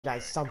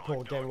Guys, Sam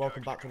Paul again,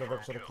 welcome back to another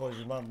episode of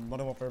Closing Man.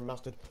 Modern Warfare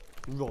Remastered,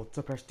 Road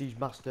to Prestige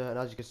Master, and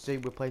as you can see,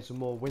 we're playing some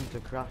more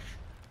Winter Crash.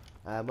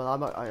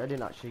 Well, I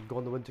didn't actually go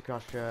on the Winter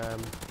Crash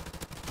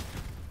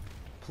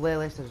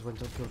playlist, I just went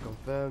to Kill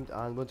Confirmed,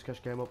 and Winter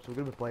Crash came up, so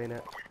we're going to be playing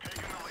it.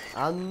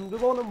 And we're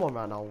 1-1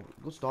 right now.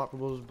 Good start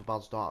from us, but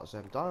bad start at the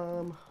same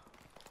time.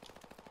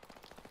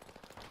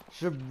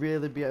 Should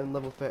really be at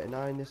level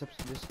 39 this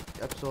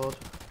episode.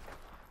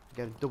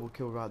 Get a double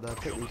kill right there,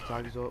 pick these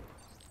tags up.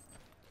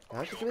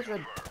 Actually, this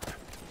red.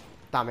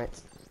 Damn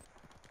it.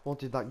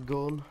 Wanted that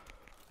gun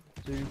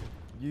to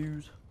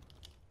use.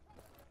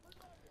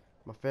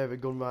 My favourite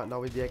gun right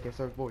now is the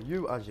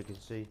AK-74U, as you can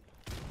see.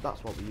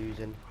 That's what we're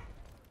using.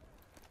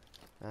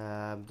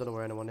 Don't know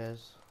where anyone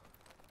is.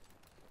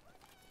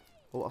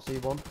 Oh, I see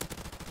one.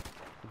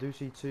 I do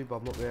see two, but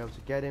I'm not really able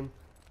to get him.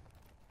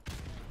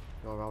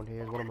 Go around here,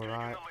 there's one on my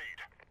right.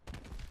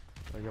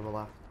 Oh, you're on my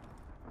left.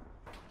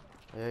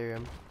 I hear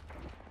him.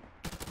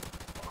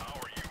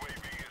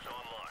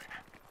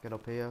 Get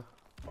up here.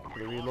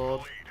 Get a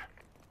reload.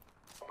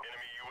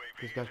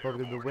 This guy's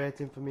probably going to be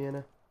waiting for me,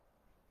 innit?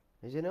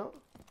 Is he not?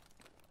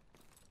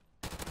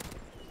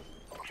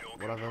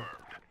 Whatever.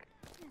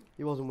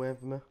 He wasn't waiting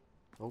for me.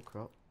 Oh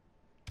crap.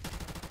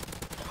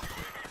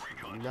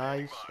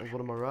 Nice. There's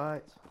one on my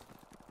right.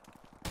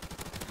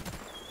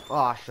 Oh,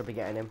 I should be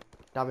getting him.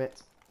 Damn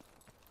it.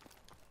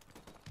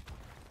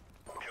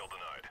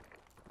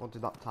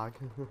 Wanted that tag.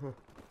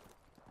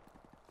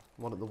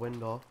 One at the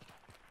window.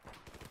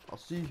 I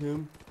see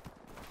him.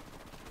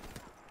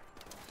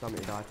 Damn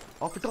it, he died.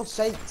 Oh, for God's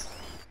sake!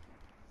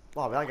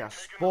 Wow, that guy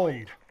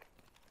spawned.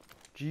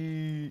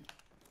 Gee.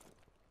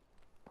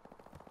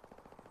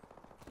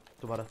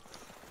 Doesn't matter.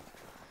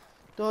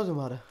 Doesn't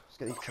matter. Let's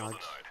get these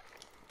tags.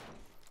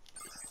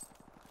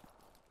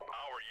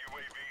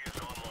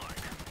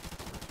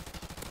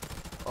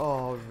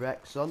 Oh,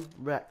 wreck, son.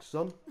 Wreck,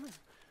 son. Let's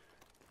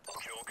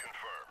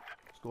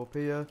go up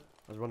here.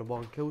 Let's run a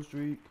one kill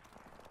streak.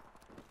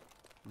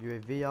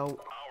 UAV out.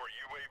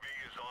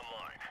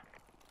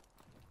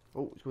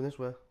 Oh, he's going this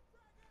way.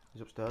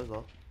 He's upstairs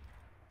though.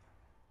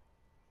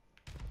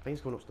 I think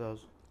he's going upstairs.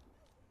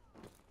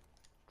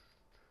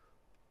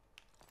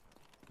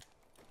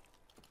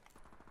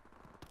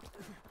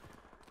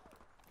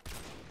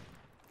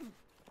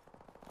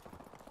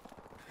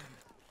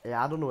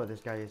 Yeah, I don't know where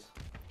this guy is.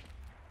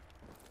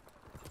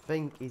 I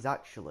think he's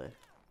actually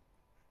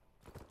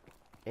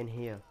in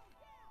here.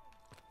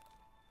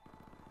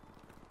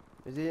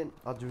 Is he in?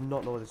 I do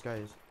not know where this guy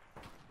is.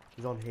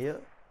 He's on here.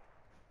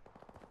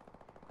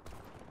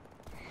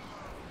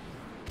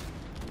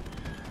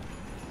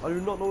 I do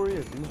not know where he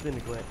is. He must be in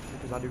the glitch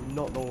because I do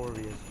not know where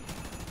he is.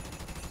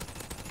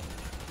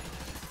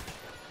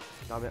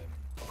 Damn it.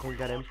 I can't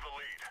get him.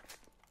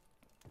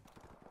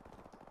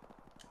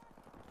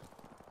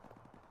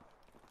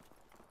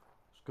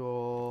 Let's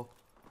go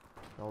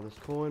down this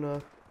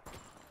corner.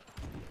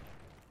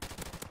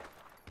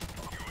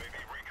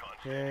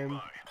 Him.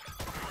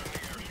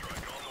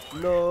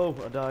 No,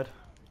 I died.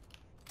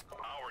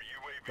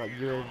 That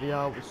UAV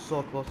out was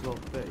so close to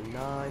level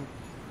 39.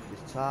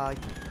 This tag.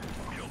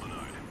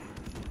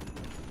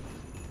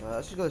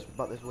 Let's just go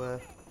back this way.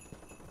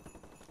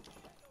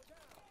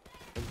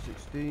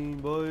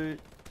 M16, boy.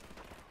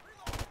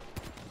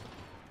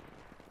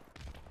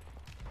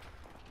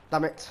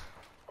 Damn it.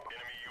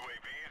 Enemy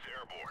UAV is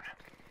airborne.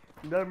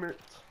 Damn it.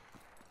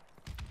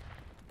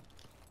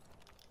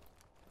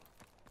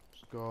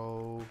 Let's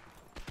go.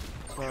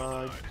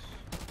 Tags.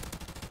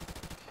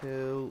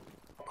 Kill.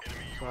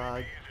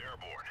 Tag.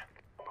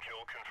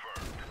 Kill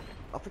confirmed.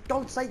 Oh, for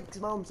God's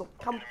sake, man, stop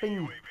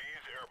camping.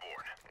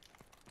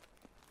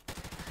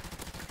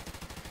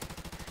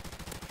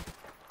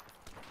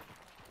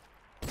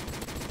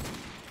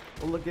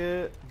 Oh, look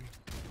it.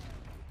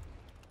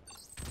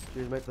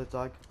 Cheers, mate, for the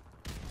tag.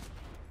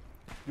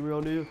 Give me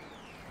on you.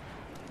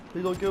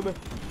 Please don't kill me.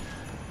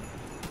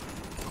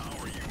 Our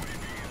UAV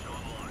is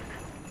online.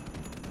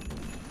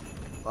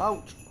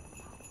 Ouch.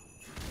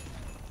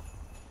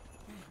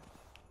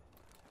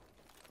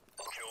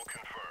 Kill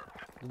confirmed.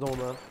 There's no one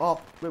there.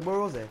 Oh, wait, where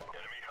was he? Enemy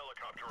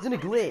helicopter. He's in a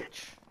glitch.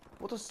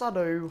 What a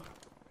sado.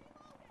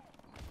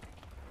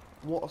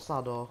 What a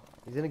sado.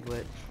 He's in a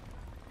glitch.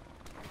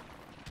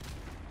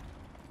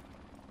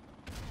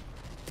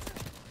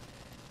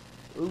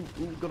 Ooh,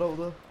 got out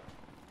there.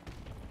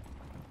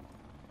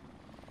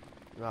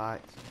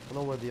 Right, I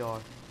know where they are.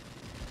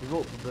 They go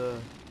up to the...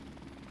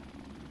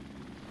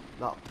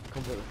 That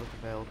completely fucking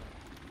failed.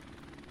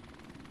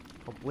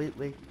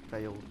 Completely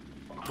failed.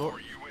 Our But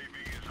UAV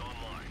is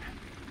online.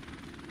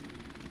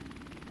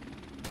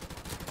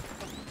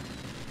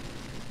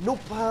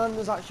 nope, man,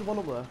 there's actually one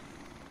up there.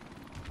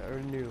 I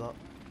already knew that.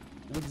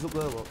 Look, he's up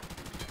there, look.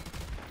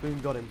 Boom,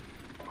 got him.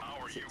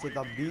 Our Take UAV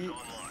that beat. is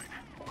online.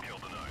 Kill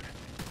denied.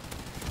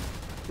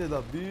 Take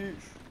that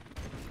bitch.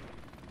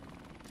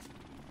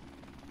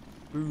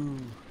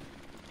 Boom.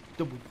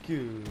 Double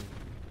kill.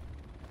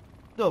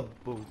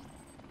 Double.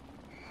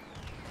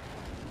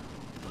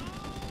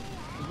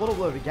 There's one up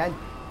there again.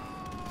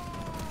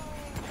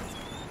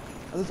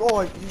 And there's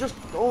always just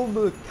all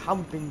the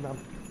camping, man.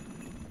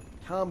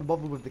 Can't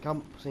bother with the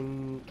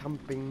camping.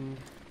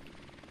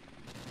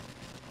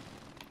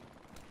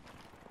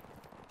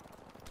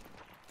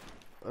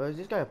 Is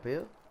this guy up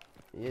here?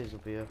 He is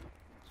up here.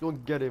 Let's go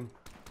and get him.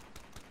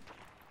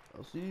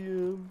 I'll see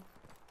him.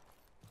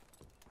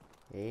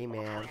 Hey,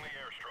 man. Friendly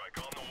airstrike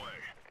on the way.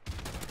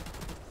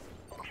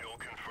 Kill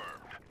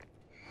confirmed.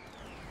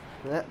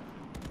 Yeah.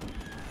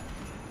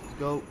 Let's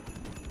go.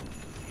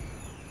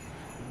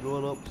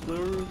 Going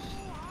upstairs.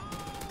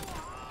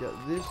 Get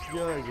this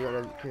guy. He's got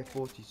an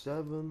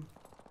K-47.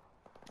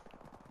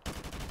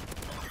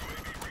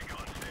 UAV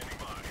recon standing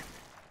by.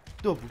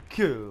 Double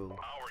kill.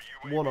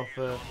 Our UAV One off is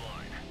online.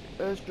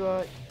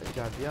 airstrike. There's a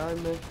guy behind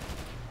me.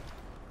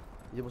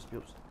 He must be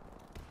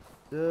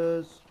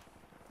upstairs.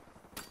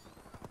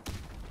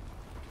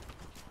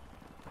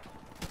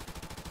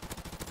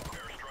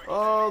 Airstrike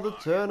Oh, the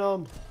turn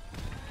on.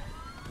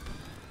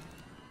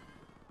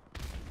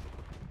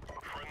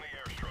 friendly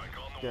airstrike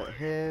on the Get way.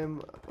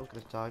 him. Look at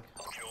this tag.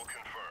 Kill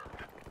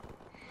confirmed.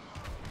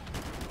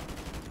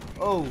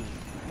 Oh,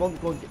 one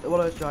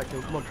airstrike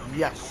kill. Come on.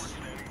 Yes.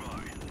 Standing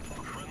by.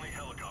 Friendly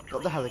helicopter.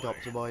 Got the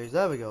helicopter, boys.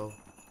 There we go.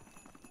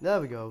 There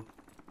we go.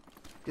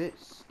 Get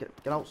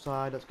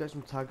outside. Let's get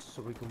some tags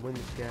so we can win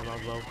this game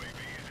as well.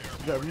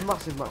 Get a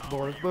massive match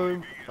bonus.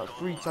 Boom. That's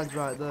 3 tags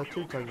right there.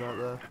 2 tags right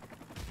there.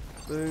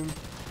 Boom.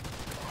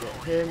 Get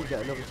him.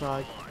 Get another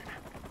tag.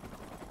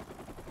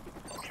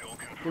 Kill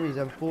confirmed. Give me his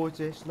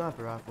M40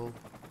 sniper rifle.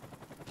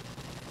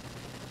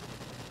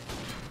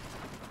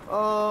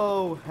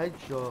 Oh,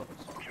 headshots.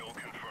 Kill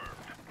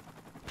confirmed.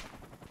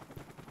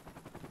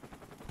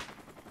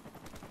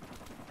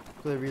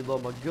 Gonna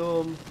reload my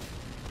gun.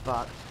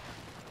 Back.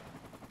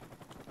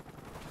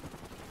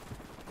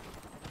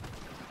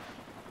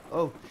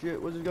 Oh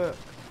shit, where's it going?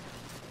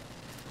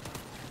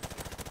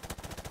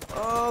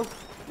 Oh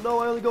no,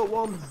 I only got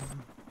one. Enemy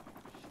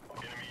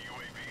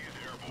UAV is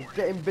I'm airborne.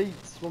 getting beat.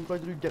 What I'm trying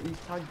to do, get these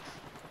tags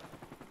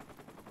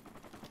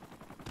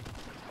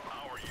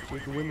Our so we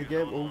can UAV win the is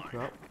game. Oh online.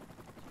 crap.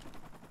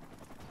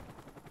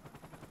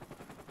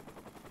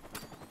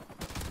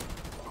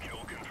 Kill Give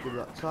me confirmed.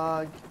 that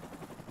tag.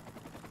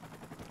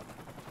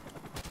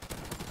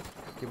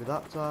 Give me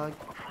that tag.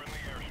 Friendly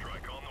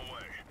airstrike on the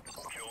way.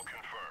 Kill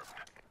confirmed.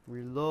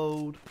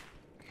 Reload.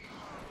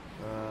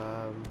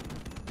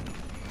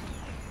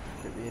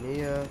 Get me in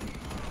here.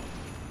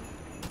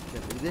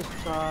 Get me this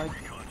tag.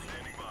 Recon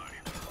standing by.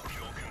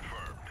 Kill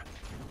confirmed.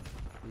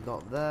 He's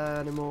not there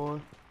anymore.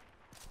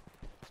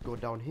 Let's go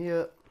down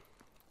here.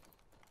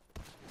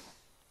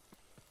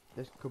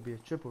 This could be a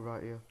triple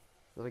right here.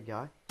 Another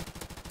guy.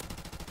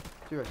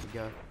 2 extra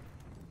guy.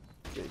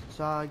 Get his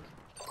tag.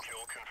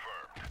 Kill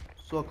confirmed.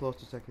 So close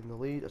to taking the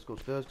lead. Let's go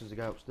upstairs because there's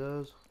a guy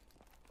upstairs.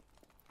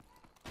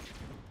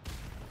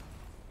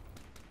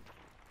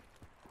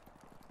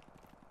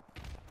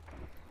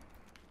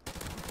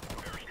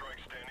 Airstrike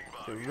standing by.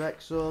 Get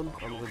Rex on.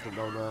 I'm going to jump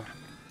down there.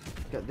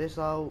 Get this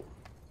out.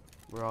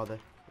 Where are they?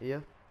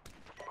 Here?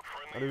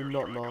 I do Friendly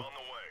not airstrike know. on the way.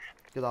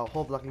 Get out.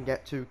 Hopefully I can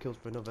get 2 kills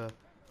for another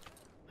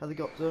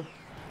helicopter.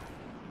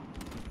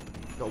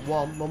 Got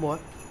one more.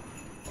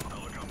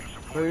 Helicopter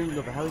support. Boom,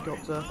 another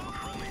helicopter.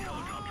 Friendly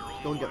helicopter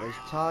on Go and get these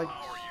tags. Our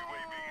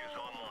UAV is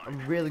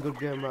online. I'm really good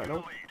game right now.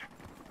 Lead.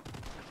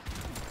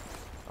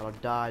 And I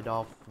died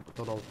off,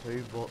 don't know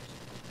who, but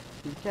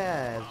who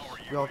cares?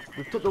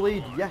 We've took the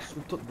lead. Yes,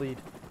 we've took the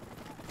lead.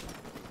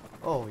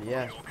 Oh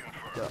yes. Kill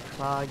confirmed. Get a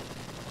tag.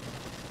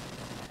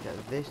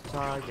 Get this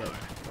tag. Get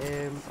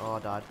him. Oh, I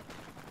died.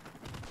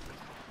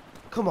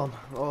 Come on.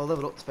 Oh,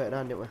 leveled up to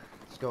 39, didn't we?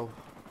 Let's go.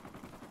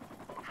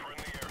 Friendly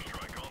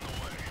airstrike on the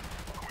way.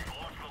 We've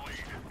lost the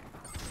lead.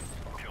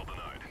 Kill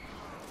denied.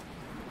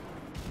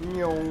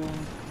 Meow.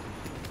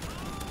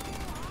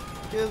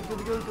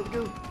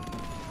 Go.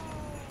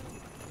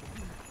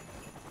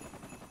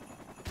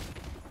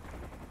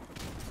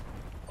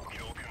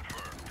 Kill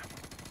confirmed.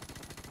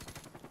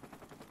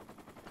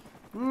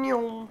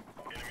 Meow.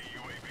 Enemy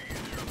UAV is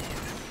airborne.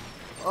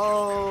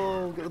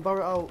 Oh, get the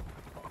barret out.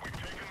 We've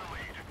taken the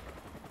lead.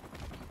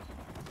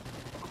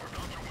 We're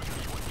about to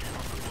witness what came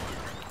up the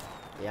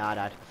fire. Yeah, I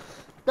died.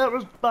 That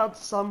was bad,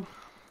 Sam.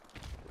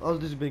 Oh,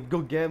 this has been a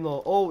good game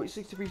though. Oh, it's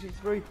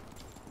 63-63.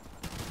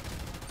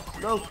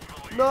 No.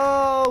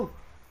 No!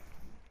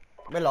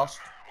 We lost.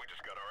 We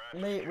just got our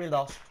ass. We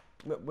lost.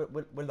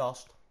 We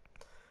lost.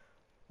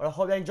 Well, I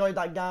hope you enjoyed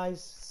that,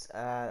 guys.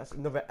 That's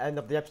another end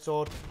of the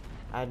episode.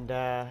 And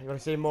if you want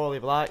to see more,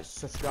 leave a like,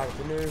 subscribe if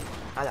you're new.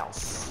 And I'll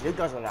see you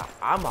guys later.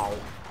 I'm out.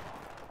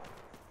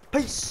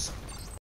 Peace!